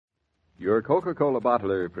Your Coca-Cola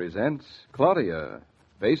bottler presents Claudia,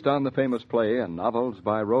 based on the famous play and novels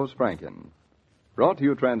by Rose Franken. Brought to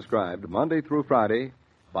you transcribed Monday through Friday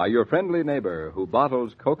by your friendly neighbor who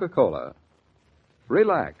bottles Coca-Cola.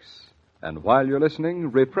 Relax, and while you're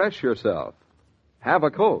listening, refresh yourself. Have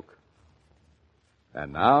a Coke.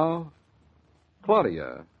 And now,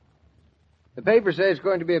 Claudia. The paper says it's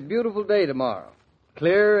going to be a beautiful day tomorrow.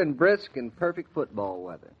 Clear and brisk and perfect football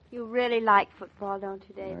weather. You really like football, don't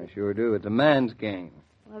you, David? I sure do. It's a man's game.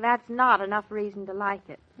 Well, that's not enough reason to like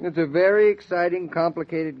it. It's a very exciting,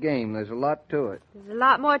 complicated game. There's a lot to it. There's a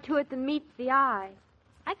lot more to it than meets the eye.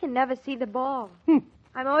 I can never see the ball.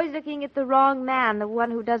 I'm always looking at the wrong man, the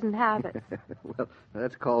one who doesn't have it. Well,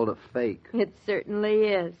 that's called a fake. It certainly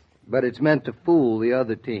is. But it's meant to fool the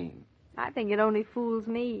other team. I think it only fools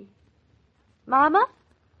me. Mama,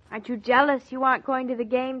 aren't you jealous you aren't going to the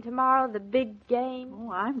game tomorrow, the big game?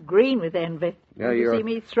 Oh, I'm green with envy. Yeah, you see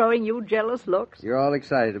me throwing you jealous looks? You're all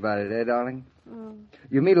excited about it, eh, darling? Mm.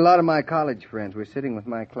 You meet a lot of my college friends. We're sitting with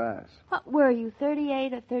my class. What were you,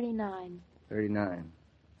 38 or 39? 39.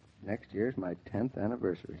 Next year's my 10th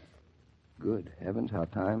anniversary. Good heavens, how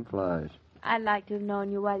time flies. I'd like to have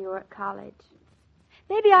known you while you were at college.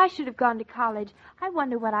 Maybe I should have gone to college. I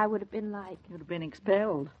wonder what I would have been like. You'd have been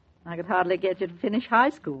expelled. I could hardly get you to finish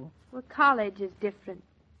high school. Well, college is different.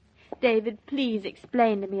 David, please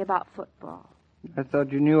explain to me about football. I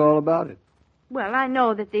thought you knew all about it. Well, I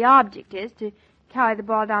know that the object is to carry the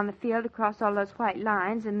ball down the field across all those white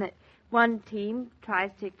lines, and that one team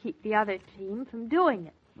tries to keep the other team from doing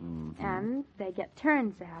it. Mm-hmm. And they get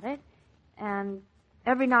turns at it, and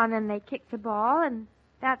every now and then they kick the ball, and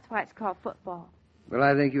that's why it's called football. Well,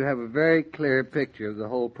 I think you have a very clear picture of the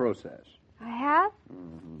whole process. I have?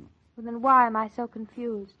 Mm-hmm. Well, then why am I so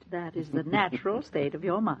confused? That is the natural state of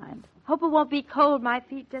your mind. Hope it won't be cold. My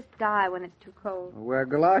feet just die when it's too cold. Wear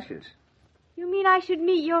galoshes. You mean I should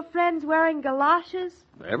meet your friends wearing galoshes?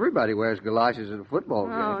 Everybody wears galoshes at a football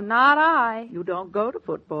game. Oh, not I. You don't go to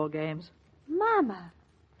football games. Mama,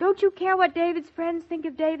 don't you care what David's friends think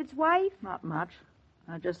of David's wife? Not much.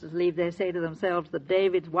 I'd just as lieve they say to themselves that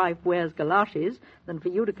David's wife wears galoshes than for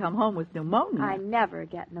you to come home with pneumonia. I never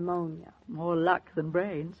get pneumonia. More luck than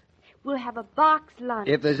brains. We'll have a box lunch.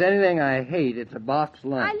 If there's anything I hate, it's a box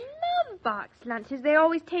lunch. I love box lunches. They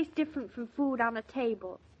always taste different from food on a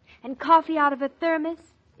table. And coffee out of a thermos.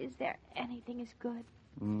 Is there anything as good?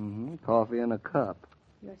 Mm-hmm. Coffee in a cup.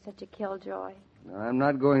 You're such a killjoy. I'm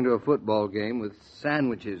not going to a football game with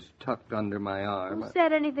sandwiches tucked under my arm. Who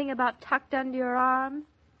said anything about tucked under your arm?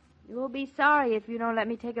 You will be sorry if you don't let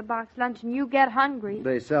me take a box lunch and you get hungry.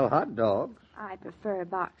 They sell hot dogs. I prefer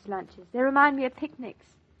box lunches. They remind me of picnics.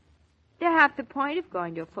 They're half the point of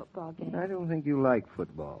going to a football game. I don't think you like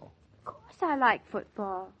football. Of course I like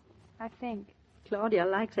football. I think. Claudia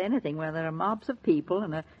likes anything where there are mobs of people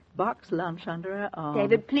and a box lunch under her arm.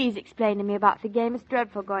 David, please explain to me about the game. It's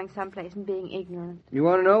dreadful going someplace and being ignorant. You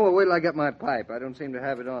want to know? Well, wait till I get my pipe. I don't seem to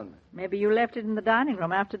have it on me. Maybe you left it in the dining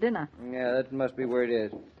room after dinner. Yeah, that must be where it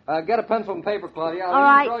is. Get a pencil and paper, Claudia. I'll All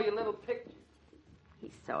right. draw you a little picture.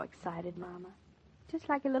 He's so excited, Mama. Just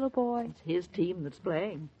like a little boy. It's his team that's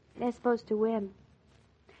playing. They're supposed to win.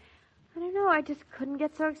 I don't know. I just couldn't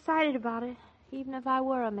get so excited about it, even if I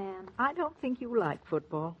were a man. I don't think you like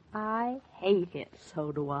football. I hate it.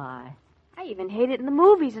 So do I. I even hate it in the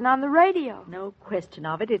movies and on the radio. No question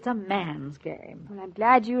of it. It's a man's game. Well, I'm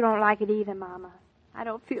glad you don't like it either, Mama. I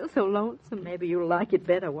don't feel so lonesome. Maybe you'll like it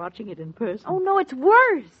better watching it in person. Oh, no, it's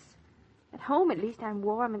worse. At home, at least, I'm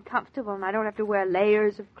warm and comfortable, and I don't have to wear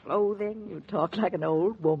layers of clothing. You talk like an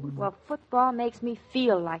old woman. Well, football makes me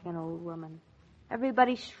feel like an old woman.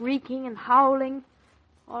 Everybody shrieking and howling.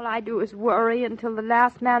 All I do is worry until the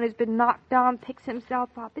last man who's been knocked down picks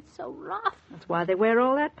himself up. It's so rough. That's why they wear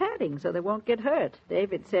all that padding, so they won't get hurt.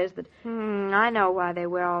 David says that... I know why they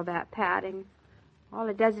wear all that padding. All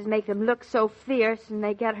it does is make them look so fierce, and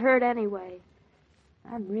they get hurt anyway.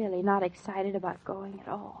 I'm really not excited about going at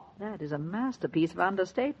all. That is a masterpiece of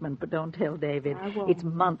understatement, but don't tell David. I won't. It's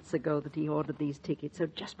months ago that he ordered these tickets, so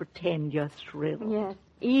just pretend you're thrilled. Yes,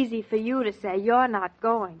 easy for you to say you're not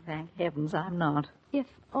going. Thank heavens I'm not. If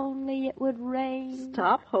only it would rain.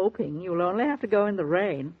 Stop hoping. You'll only have to go in the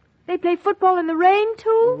rain. They play football in the rain,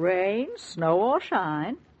 too? Rain, snow, or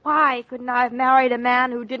shine. Why couldn't I have married a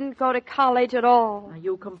man who didn't go to college at all? Are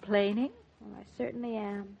you complaining? Well, I certainly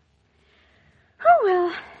am. Oh,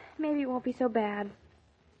 well, maybe it won't be so bad.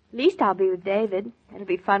 At least I'll be with David. It'll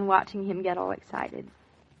be fun watching him get all excited.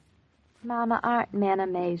 Mama, aren't men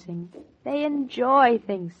amazing? They enjoy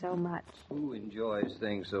things so much. Who enjoys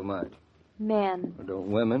things so much? Men. Or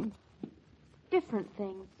don't women? Different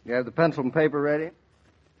things. You have the pencil and paper ready?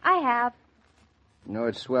 I have. You know,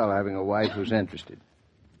 it's swell having a wife who's interested.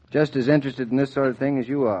 Just as interested in this sort of thing as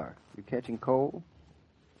you are. You catching cold?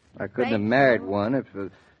 I couldn't have married one if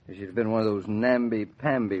she'd have been one of those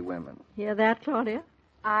namby-pamby women. Hear that, Claudia?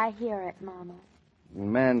 I hear it, Mama. A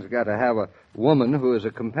man's got to have a woman who is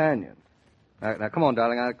a companion. Now, come on,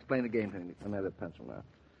 darling. I'll explain the game to you. Another pencil now.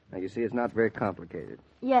 Now, you see, it's not very complicated.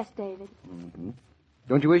 Yes, David. Mm-hmm.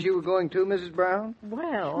 Don't you wish you were going too, Mrs. Brown?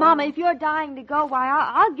 Well... Mama, if you're dying to go, why,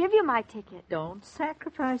 I'll give you my ticket. Don't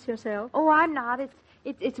sacrifice yourself. Oh, I'm not.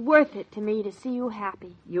 It's worth it to me to see you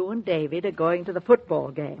happy. You and David are going to the football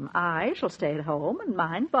game. I shall stay at home and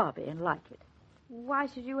mind Bobby and like it. Why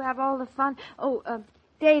should you have all the fun? Oh,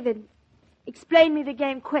 David, explain me the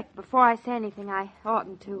game quick before I say anything I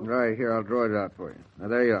oughtn't to. Right, here, I'll draw it out for you. Now,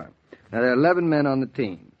 there you are. Now, there are 11 men on the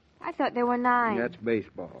team. I thought there were 9. That's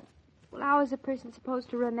baseball. Well, how is a person supposed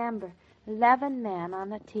to remember? 11 men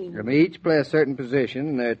on a team. They each play a certain position,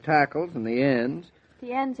 and there are tackles and the ends.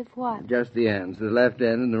 The ends of what? Just the ends, the left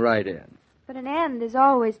end and the right end. But an end is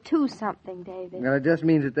always 2 something, David. Now, it just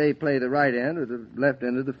means that they play the right end or the left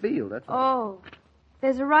end of the field, that's all. Oh,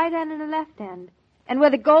 there's a right end and a left end. And where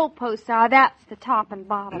the goalposts are, that's the top and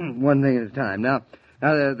bottom. One thing at a time. Now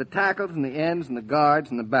there are the tackles and the ends and the guards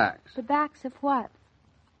and the backs. The backs of what?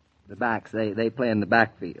 The backs, they play in the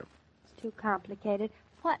backfield. It's too complicated.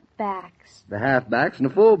 What backs? The halfbacks and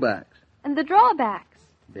the fullbacks. And the drawbacks.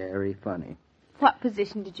 Very funny. What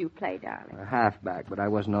position did you play, darling? A halfback, but I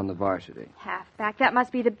wasn't on the varsity. Halfback. That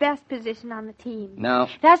must be the best position on the team. No.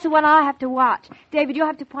 That's the one I'll have to watch. David, you'll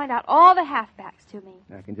have to point out all the halfbacks to me.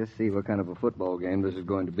 I can just see what kind of a football game this is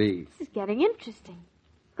going to be. This is getting interesting.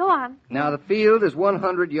 Go on. Now, the field is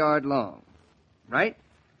 100 yards long, right?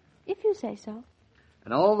 If you say so.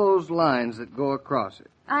 And all those lines that go across it.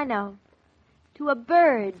 I know. To a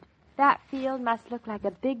bird, that field must look like a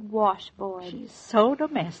big washboard. She's so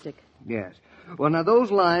domestic. Yes. Well, now,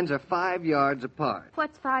 those lines are 5 yards apart.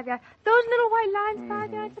 What's 5 yards? Those little white lines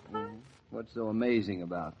 5 yards apart? What's so amazing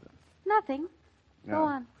about them? Nothing. No. Go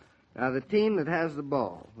on. Now, the team that has the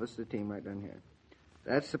ball, this is the team right down here,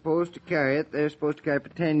 that's supposed to carry it. They're supposed to carry it for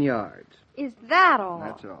 10 yards. Is that all?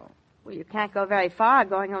 That's all. Well, you can't go very far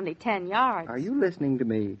going only 10 yards. Are you listening to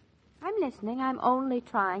me? I'm listening. I'm only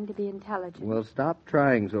trying to be intelligent. Well, stop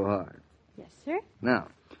trying so hard. Yes, sir. Now,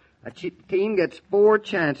 a team gets 4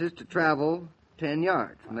 chances to travel 10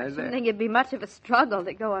 yards. And I they're shouldn't there. think it'd be much of a struggle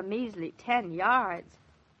to go a measly 10 yards.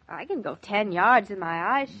 I can go 10 yards with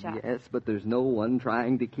my eyes shut. Yes, but there's no one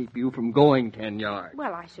trying to keep you from going 10 yards.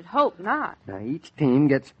 Well, I should hope not. Now, each team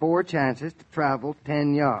gets 4 chances to travel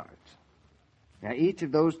 10 yards. Now, each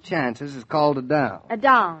of those chances is called a down. A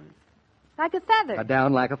down. Like a feather. A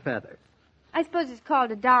down like a feather. I suppose it's called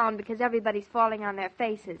a down because everybody's falling on their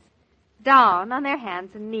faces. Down on their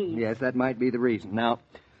hands and knees. Yes, that might be the reason. Now,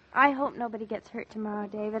 I hope nobody gets hurt tomorrow,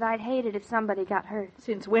 David. I'd hate it if somebody got hurt.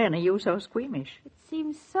 Since when are you so squeamish? It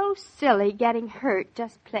seems so silly getting hurt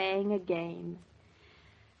just playing a game.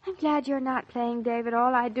 I'm glad you're not playing, David.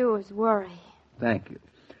 All I do is worry. thank you.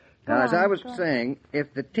 Go Now, as on, I was go on. saying,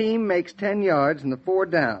 if the team makes 10 yards in the 4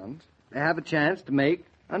 downs, they have a chance to make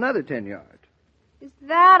another 10 yards. Is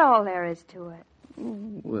that all there is to it?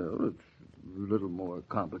 Well, it's a little more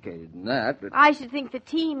complicated than that, but... I should think the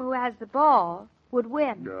team who has the ball would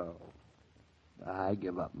win. No. I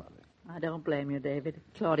give up, Mother. I don't blame you, David.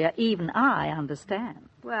 Claudia, even I understand.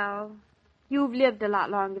 Well, you've lived a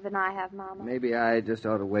lot longer than I have, Mama. Maybe I just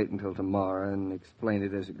ought to wait until tomorrow and explain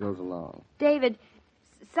it as it goes along. David,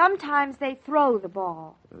 sometimes they throw the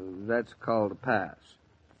ball That's called a pass.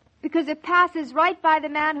 because it passes right by the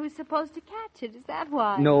man who's supposed to catch it. Is that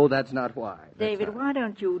why? No, that's not why. That's David, not. why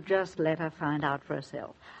don't you just let her find out for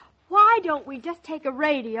herself? Why don't we just take a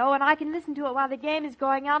radio and I can listen to it while the game is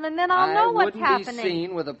going on and then I'll know what's I happening. wouldn't be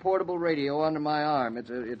seen with a portable radio under my arm. It's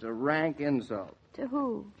a rank insult. To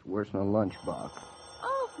who? It's worse than a lunchbox.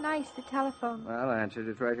 Oh, nice, the telephone. I'll answer it.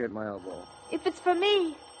 It's right here at my elbow. If it's for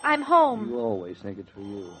me, I'm home. You always think it's for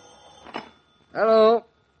you. Hello.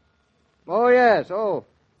 Oh, yes. Oh,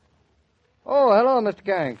 hello, Mr.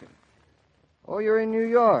 Carrington. Oh, you're in New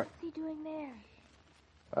York. What's he doing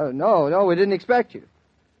there? No, we didn't expect you.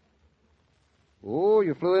 Oh,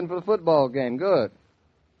 you flew in for the football game. Good.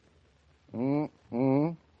 Mm-hmm.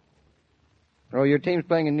 Oh, your team's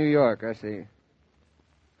playing in New York, I see.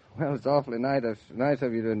 Well, it's awfully nice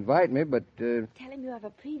of you to invite me, but... Tell him you have a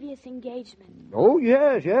previous engagement. Oh,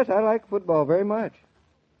 yes, I like football very much.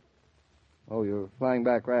 Oh, you're flying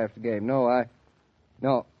back right after the game. No.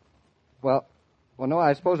 Well, no,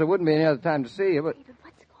 I suppose there wouldn't be any other time to see you, but... David,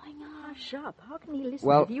 what's going on? Hush up. How can he listen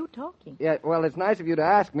Well- to you talking? Yeah, well, it's nice of you to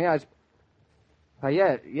ask me.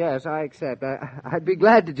 Yes, I accept. I'd be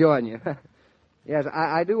glad to join you. Yes,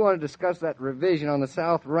 I do want to discuss that revision on the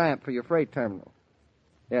south ramp for your freight terminal.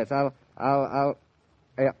 Yes, I'll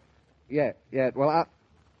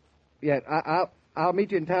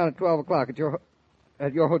meet you in town at 12 o'clock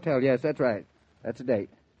at your hotel. Yes, that's right. That's the date.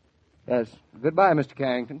 Yes. Goodbye, Mr.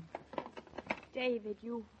 Carrington. David,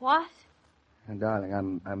 you what? Darling,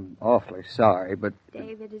 I'm awfully sorry, but...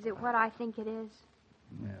 David, is it what I think it is?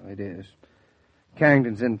 Well, it is.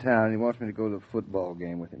 Carrington's in town, and he wants me to go to the football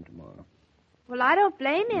game with him tomorrow. Well, I don't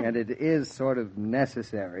blame him. And it is sort of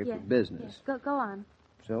necessary for business. Yes, go on.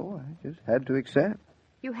 So I just had to accept.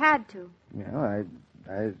 You had to. Yeah,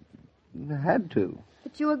 I had to.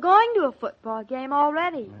 But you were going to a football game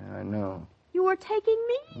already. Yeah, I know. You were taking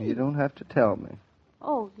me. You don't have to tell me.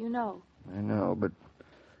 Oh, you know. I know, but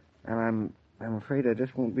I'm afraid I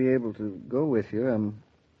just won't be able to go with you. I'm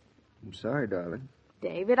sorry, darling.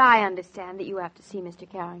 David, I understand that you have to see Mr.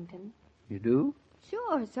 Carrington. You do?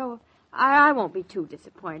 Sure, so I won't be too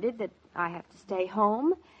disappointed that I have to stay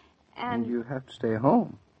home. And you have to stay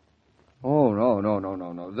home? Oh,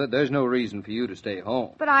 no. There's no reason for you to stay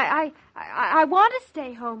home. But I want to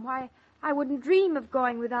stay home. Why, I wouldn't dream of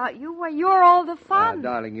going without you. Why, you're all the fun.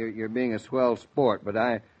 Darling, you're being a swell sport, but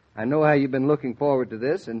I know how you've been looking forward to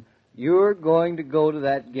this, and you're going to go to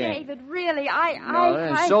that game. David, really,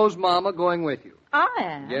 and so's Mama going with you. I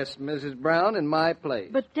am. Yes, Mrs. Brown, in my place.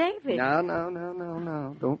 But, David...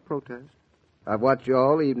 No. Don't protest. I've watched you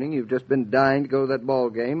all evening. You've just been dying to go to that ball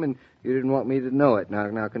game, and you didn't want me to know it.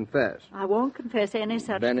 Now confess. I won't confess any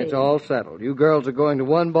such thing. Then it's all settled. You girls are going to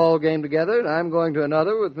one ball game together, and I'm going to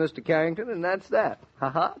another with Mr. Carrington, and that's that.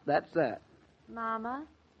 Ha-ha, that's that. Mama,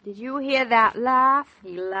 did you hear that laugh?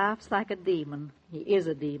 He laughs like a demon. He is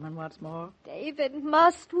a demon, what's more. David,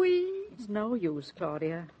 must we? It's no use,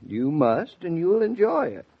 Claudia. You must, and you'll enjoy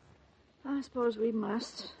it. I suppose we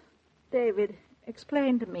must. David,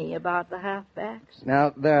 explain to me about the halfbacks.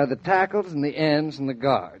 Now, there are the tackles and the ends and the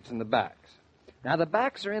guards and the backs. Now, the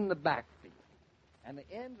backs are in the backfield, and the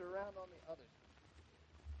ends are around on the other side.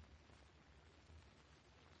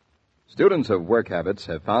 Students of work habits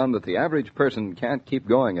have found that the average person can't keep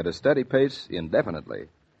going at a steady pace indefinitely.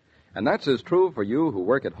 And that's as true for you who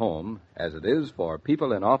work at home as it is for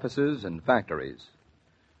people in offices and factories.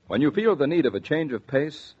 When you feel the need of a change of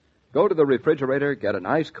pace, go to the refrigerator, get an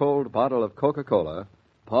ice-cold bottle of Coca-Cola,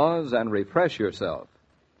 pause, and refresh yourself.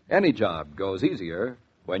 Any job goes easier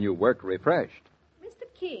when you work refreshed. Mr.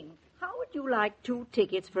 King, how would you like 2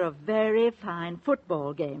 tickets for a very fine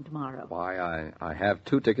football game tomorrow? Why, I have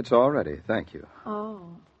 2 tickets already, thank you.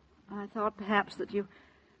 Oh, I thought perhaps that you...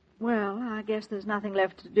 Well, I guess there's nothing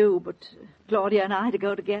left to do but Claudia and I to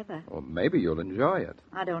go together. Well, maybe you'll enjoy it.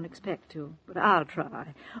 I don't expect to, but I'll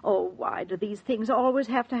try. Oh, why do these things always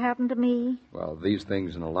have to happen to me? Well, these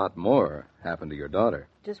things and a lot more happen to your daughter.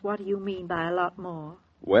 Just what do you mean by a lot more?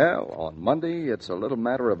 Well, on Monday, it's a little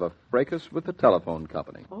matter of a fracas with the telephone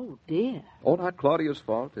company. Oh, dear. Oh, not Claudia's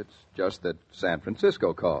fault. It's just that San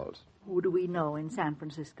Francisco calls. Who do we know in San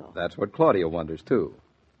Francisco? That's what Claudia wonders, too.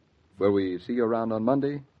 Will we see you around on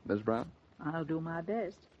Monday, Miss Brown? I'll do my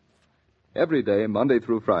best. Every day, Monday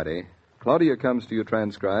through Friday, Claudia comes to you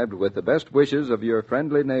transcribed with the best wishes of your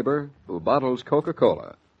friendly neighbor who bottles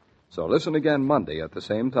Coca-Cola. So listen again Monday at the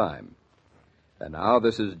same time. And now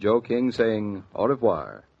this is Joe King saying au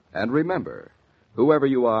revoir. And remember, whoever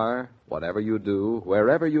you are, whatever you do,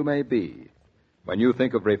 wherever you may be, when you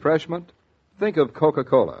think of refreshment, think of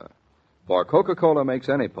Coca-Cola. For Coca-Cola makes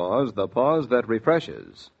any pause the pause that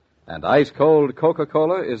refreshes. And ice-cold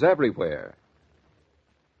Coca-Cola is everywhere.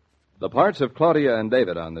 The parts of Claudia and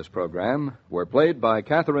David on this program were played by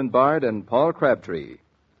Catherine Bard and Paul Crabtree.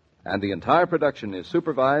 And the entire production is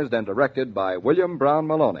supervised and directed by William Brown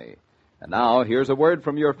Maloney. And now, here's a word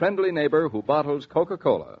from your friendly neighbor who bottles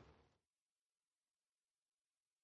Coca-Cola.